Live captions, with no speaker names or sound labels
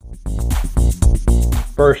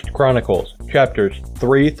1 Chronicles, chapters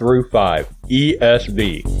 3 through 5,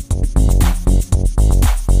 ESV.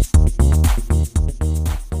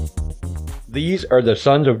 These are the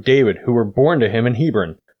sons of David who were born to him in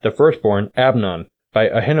Hebron. The firstborn, Amnon, by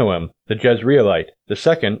Ahinoam the Jezreelite. The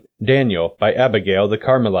second, Daniel, by Abigail the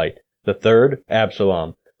Carmelite. The third,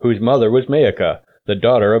 Absalom, whose mother was Maacah, the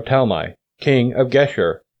daughter of Talmai, king of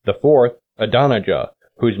Geshur. The fourth, Adonijah,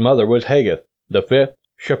 whose mother was Haggith. The fifth,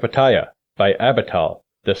 Shephatiah, by Abital.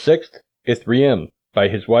 The sixth, Ithream, by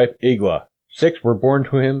his wife Eglah. 6 were born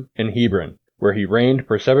to him in Hebron, where he reigned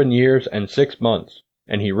for 7 years and 6 months,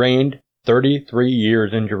 and he reigned 33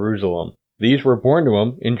 years in Jerusalem. These were born to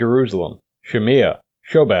him in Jerusalem: Shemiah,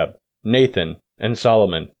 Shobab, Nathan, and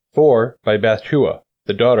Solomon. 4 by Bathshua,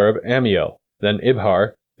 the daughter of Amiel. Then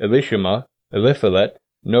Ibhar, Elishama, Eliphelet,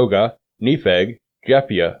 Noga, Nepheg,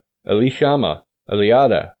 Japhia, Elishama,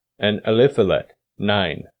 Eliada, and Eliphelet.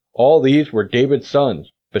 9. All these were David's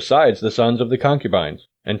sons, besides the sons of the concubines,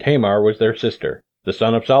 and Tamar was their sister. The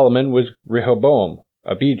son of Solomon was Rehoboam,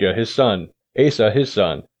 Abijah his son, Asa his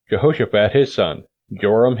son, Jehoshaphat his son,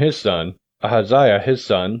 Joram his son, Ahaziah his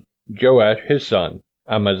son, Joash his son,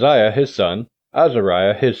 Amaziah his son,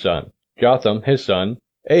 Azariah his son, Jotham his son,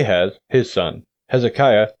 Ahaz his son,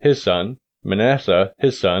 Hezekiah his son, Manasseh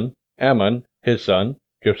his son, Ammon his son,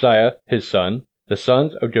 Josiah his son. The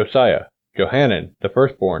sons of Josiah: Johanan the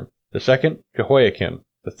firstborn, the second Jehoiakim,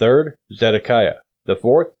 the third Zedekiah, the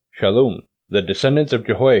fourth Shallum. The descendants of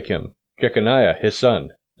Jehoiakim: Jeconiah his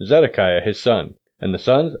son, Zedekiah his son, and the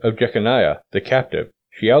sons of Jeconiah the captive: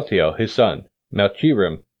 Shealtiel his son,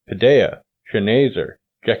 Malchiram, Pedaiah, Shenazer,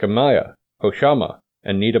 Jechemiah, Hoshama,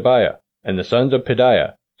 and Nedabiah. And the sons of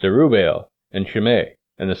Pedaiah: Zerubbabel and Shimei.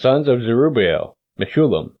 And the sons of Zerubbabel: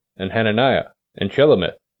 Meshullam, and Hananiah, and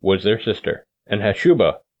Shelomith was their sister, and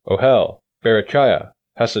Hashubah, Ohel, Berechiah,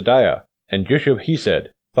 Hasadiah, and Jushab-Hesed.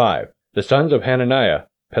 5. The sons of Hananiah: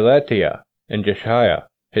 Pelatiah, and Jeshiah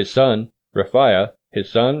his son, Raphiah his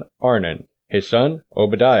son, Arnan his son,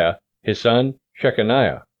 Obadiah his son,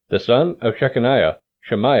 Shechaniah. The son of Shechaniah: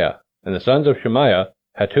 Shemaiah. And the sons of Shemaiah: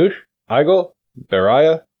 Hattush, Igal,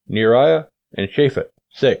 Beriah, Neriah, and Shaphat.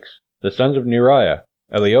 6. The sons of Neriah: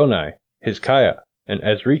 Elionai, Hizkiah, and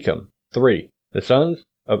Azrikam. 3. The sons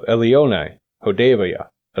of Elionai: Hodaviah,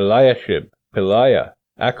 Eliashib, Peliah,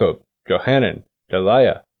 Akub, Johanan,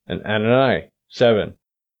 Deliah, and Anani. 7.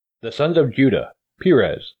 The sons of Judah: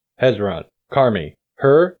 Perez, Hezron, Carmi,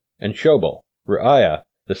 Hur, and Shobal. Reiah,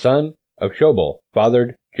 the son of Shobal,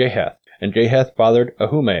 fathered Jahath, and Jahath fathered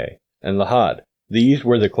Ahumai, and Lahad. These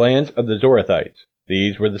were the clans of the Zorathites.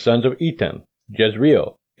 These were the sons of Etam: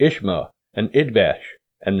 Jezreel, Ishma, and Idbash.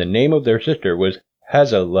 And the name of their sister was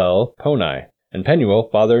Hazalel Poni. And Penuel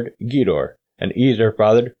fathered Gedor, and Ezer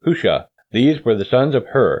fathered Hushah. These were the sons of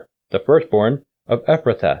Hur, the firstborn of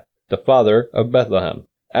Ephrathah, the father of Bethlehem.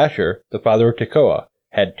 Asher, the father of Tekoa,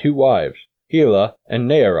 had 2 wives, Helah and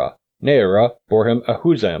Naarah. Naarah bore him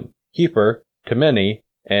Ahuzam, Hepher, Temeni,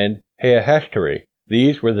 and Haahashtari.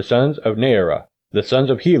 These were the sons of Naarah. The sons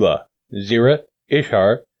of Helah: Zereth,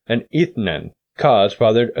 Ishar, and Ethnan. Kaz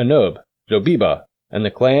fathered Anub, Zobeba, and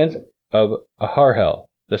the clans of Aharhel,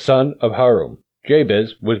 the son of Harum.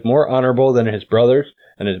 Jabez was more honorable than his brothers,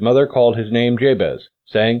 and his mother called his name Jabez,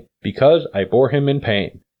 saying, Because I bore him in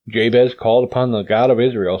pain. Jabez called upon the God of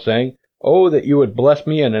Israel, saying, Oh, that you would bless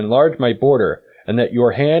me and enlarge my border, and that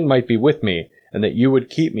your hand might be with me, and that you would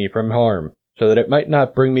keep me from harm, so that it might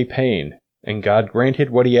not bring me pain. And God granted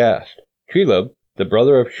what he asked. Chelub, the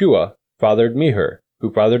brother of Shua, fathered Meher,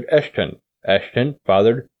 who fathered Eshton. Eshton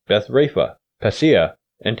fathered Bethrapha, Paseah,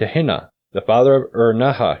 and Tehinnah, the father of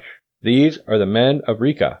Nahash. These are the men of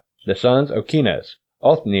Rekah, the sons of Kenaz,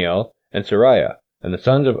 Othniel, and Sariah. And the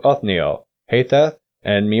sons of Othniel: Hathath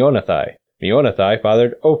and Meonothai. Meonothai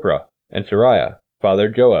fathered Ophrah, and Sariah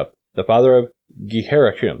fathered Joab, the father of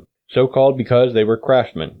Geharashim, so called because they were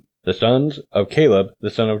craftsmen. The sons of Caleb, the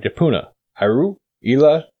son of Jephunneh: Iru,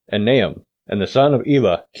 Elah, and Nahum. And the son of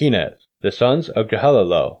Elah: Kenaz. The sons of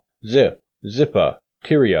Jehalelel: Ziph, Zippah,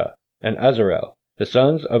 Tiriah, and Azarel. The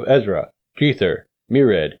sons of Ezra: Jether,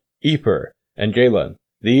 Mered, Epher, and Jalon.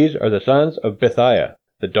 These are the sons of Bithiah,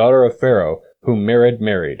 the daughter of Pharaoh, whom Mered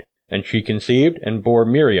married. And she conceived and bore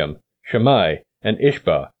Miriam, Shammai, and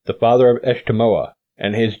Ishbah, the father of Eshtemoa.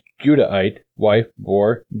 And his Judahite wife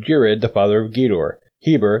bore Jered, the father of Gedor,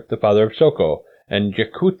 Heber, the father of Soko, and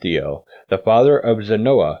Jekuthiel, the father of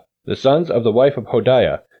Zanoah. The sons of the wife of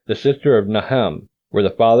Hodiah, the sister of Naham, were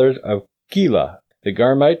the fathers of Keilah, the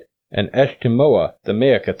Garmite, and Eshtemoa, the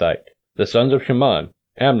Maacathite. The sons of Shimon: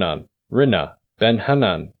 Amnon, Rinnah,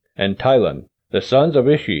 Ben-Hanan, and Tilon. The sons of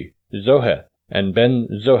Ishi: Zoheth, and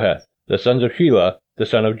Ben-Zoheth. the sons of Shelah, the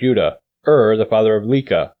son of Judah, the father of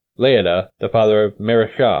Leka, Laada, the father of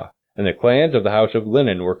Mareshah, and the clans of the house of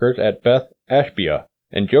linen workers at Beth Ashbea,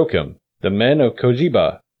 and Joachim, the men of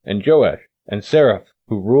Kozeba, and Joash, and Seraph,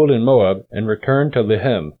 who ruled in Moab, and returned to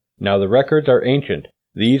Lehem. Now the records are ancient.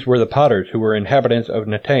 These were the potters who were inhabitants of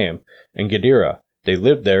Netaim and Gedera. They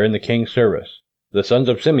lived there in the king's service. The sons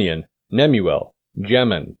of Simeon, Nemuel,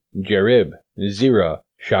 Jamin, Jerib, Zerah,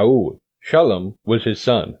 Shaul. Shallum was his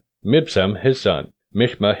son, Mibsam his son,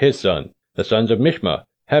 Mishma his son. The sons of Mishma,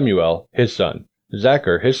 Hamuel his son,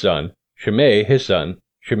 Zachar his son, Shimei his son.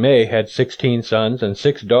 Shimei had 16 sons and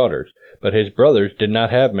 6 daughters, but his brothers did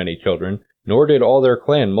not have many children, nor did all their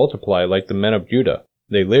clan multiply like the men of Judah.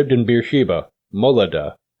 They lived in Beersheba,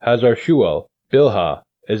 Moladah, Hazar-Shual, Bilhah,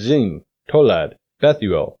 Azin, Tolad,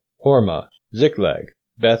 Bethuel, Hormah, Ziklag,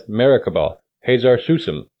 Beth-Merikaboth,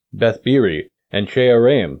 Hazar-Susam, Beth-Biri, and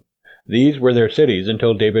Shearaim. These were their cities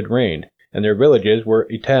until David reigned, and their villages were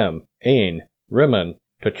Etam, Ain, Rimmon,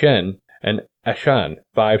 Tochen, and Ashan,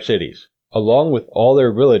 5 cities, along with all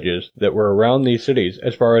their villages that were around these cities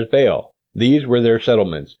as far as Baal. These were their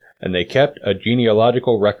settlements, and they kept a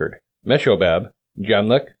genealogical record. Meshobab,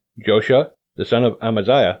 Jamlech, Josha, the son of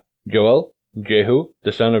Amaziah, Joel, Jehu,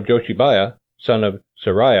 the son of Joshibiah, son of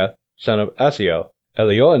Sariah, son of Asiel,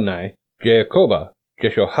 Elioenai, Jacoba,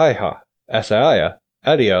 Jeshohaiah, Asaiah,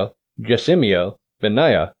 Adiel, Jesimiel,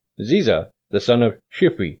 Benaiah, Ziza, the son of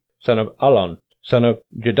Shiphi, son of Alon, son of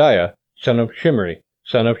Jediah, son of Shimri,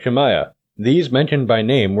 son of Shemaiah. These mentioned by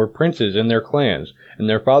name were princes in their clans, and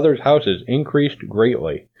their fathers' houses increased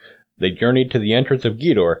greatly. They journeyed to the entrance of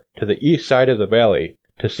Gedor, to the east side of the valley,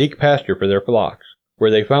 to seek pasture for their flocks,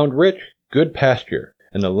 where they found rich, good pasture,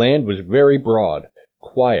 and the land was very broad,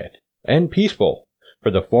 quiet, and peaceful, for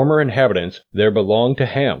the former inhabitants there belonged to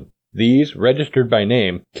Ham. These, registered by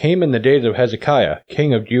name, came in the days of Hezekiah,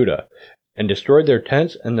 king of Judah, and destroyed their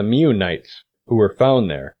tents and the Meunites, who were found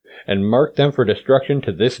there, and marked them for destruction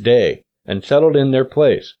to this day, and settled in their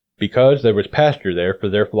place, because there was pasture there for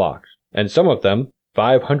their flocks. And some of them,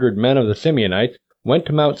 500 men of the Simeonites, went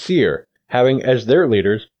to Mount Seir, having as their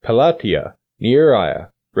leaders Pelatiah, Neariah,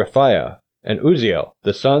 Rephaiah, and Uzziel,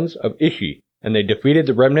 the sons of Ishi, and they defeated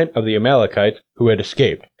the remnant of the Amalekites who had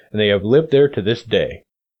escaped, and they have lived there to this day.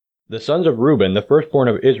 The sons of Reuben, the firstborn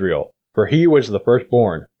of Israel, for he was the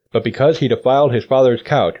firstborn, but because he defiled his father's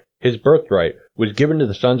couch, his birthright was given to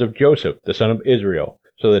the sons of Joseph, the son of Israel,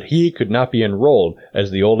 so that he could not be enrolled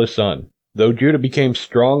as the oldest son. Though Judah became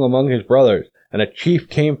strong among his brothers, and a chief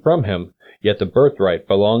came from him, yet the birthright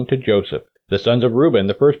belonged to Joseph. The sons of Reuben,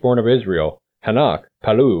 the firstborn of Israel, Hanok,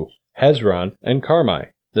 Palu, Hezron, and Carmi.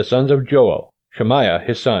 The sons of Joel, Shemaiah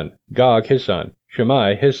his son, Gog his son,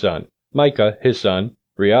 Shimei his son, Micah his son,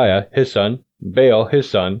 Reiah his son, Baal his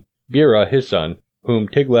son, Bera his son, whom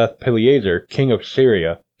Tiglath-Pileser, king of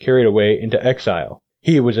Syria, carried away into exile.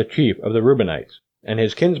 He was a chief of the Reubenites, and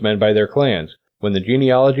his kinsmen by their clans. When the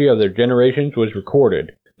genealogy of their generations was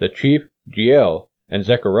recorded, the chief Jeiel, and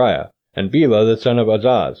Zechariah, and Bela the son of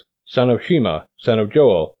Azaz, son of Shema, son of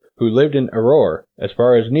Joel, who lived in Aror, as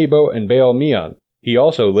far as Nebo and Baal-Meon. He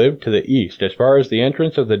also lived to the east, as far as the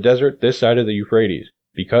entrance of the desert this side of the Euphrates,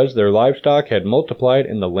 because their livestock had multiplied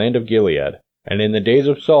in the land of Gilead. And in the days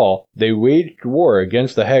of Saul they waged war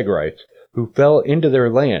against the Hagrites, who fell into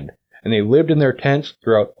their land, and they lived in their tents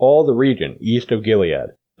throughout all the region east of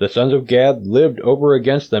Gilead. The sons of Gad lived over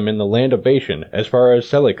against them in the land of Bashan, as far as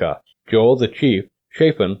Selikah, Joel the chief,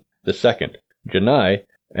 Shaphan the second, Janai,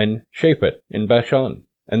 and Shaphat in Bashan,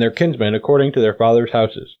 and their kinsmen according to their fathers'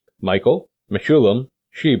 houses, Michael, Meshullam,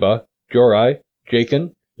 Sheba, Jorai,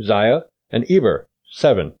 Jachin, Ziah, and Eber,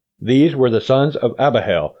 7. These were the sons of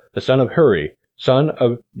Abihail, the son of Huri, son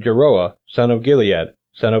of Jeroah, son of Gilead,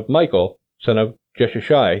 son of Michael, son of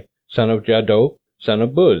Jeshishai, son of Jaddo, son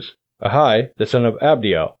of Buz. Ahai, the son of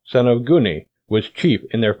Abdiel, son of Guni, was chief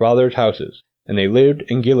in their fathers' houses, and they lived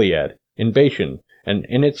in Gilead, in Bashan, and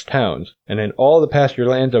in its towns, and in all the pasture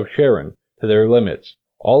lands of Sharon, to their limits.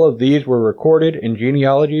 All of these were recorded in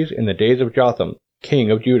genealogies in the days of Jotham,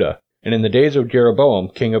 king of Judah, and in the days of Jeroboam,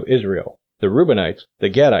 king of Israel. The Reubenites, the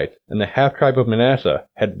Gadites, and the half-tribe of Manasseh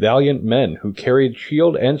had valiant men who carried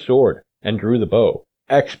shield and sword, and drew the bow,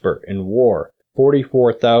 expert in war,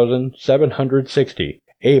 44,760,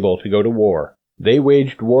 able to go to war. They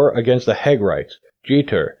waged war against the Hagrites,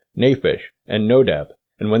 Jeter, Naphish, and Nodab,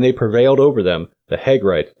 and when they prevailed over them, the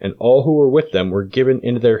Hagrites and all who were with them were given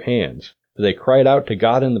into their hands. For they cried out to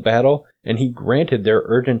God in the battle, and he granted their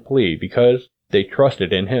urgent plea, because they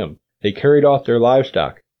trusted in him. They carried off their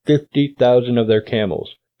livestock, 50,000 of their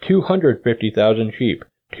camels, 250,000 sheep,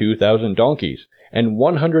 2,000 donkeys, and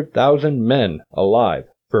 100,000 men alive.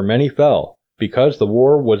 for many fell, because the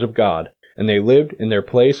war was of God, and they lived in their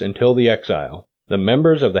place until the exile. The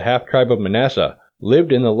members of the half-tribe of Manasseh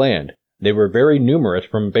lived in the land. They were very numerous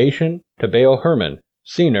from Bashan to Baal-Hermon,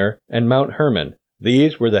 Senir, and Mount Hermon.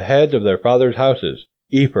 These were the heads of their fathers' houses: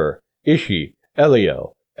 Epher, Ishi,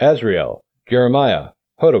 Eliel, Azriel, Jeremiah,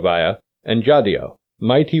 Hodaviah, and Jadiel,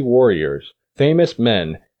 mighty warriors, famous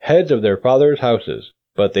men, heads of their fathers' houses.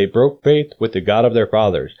 But they broke faith with the God of their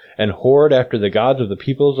fathers, and whored after the gods of the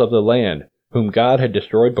peoples of the land, whom God had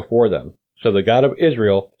destroyed before them. So the God of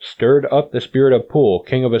Israel stirred up the spirit of Pul,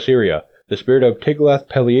 king of Assyria, the spirit of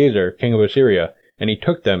Tiglath-Pileser, king of Assyria, and he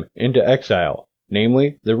took them into exile,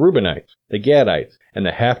 namely the Reubenites, the Gadites, and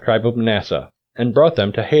the half-tribe of Manasseh, and brought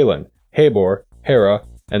them to Halan, Habor, Hara,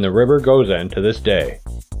 and the river Gozan to this day.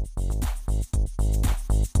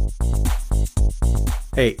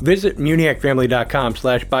 Hey, visit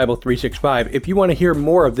MuniacFamily.com/Bible365 if you want to hear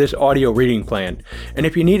more of this audio reading plan. And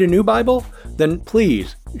if you need a new Bible, then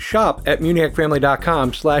please shop at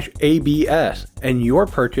MuniacFamily.com/ABS, and your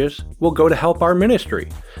purchase will go to help our ministry.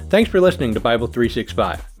 Thanks for listening to Bible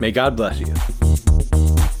 365. May God bless you.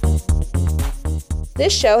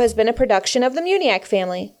 This show has been a production of the Muniac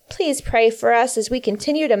family. Please pray for us as we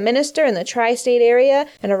continue to minister in the tri-state area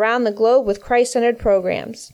and around the globe with Christ-centered programs.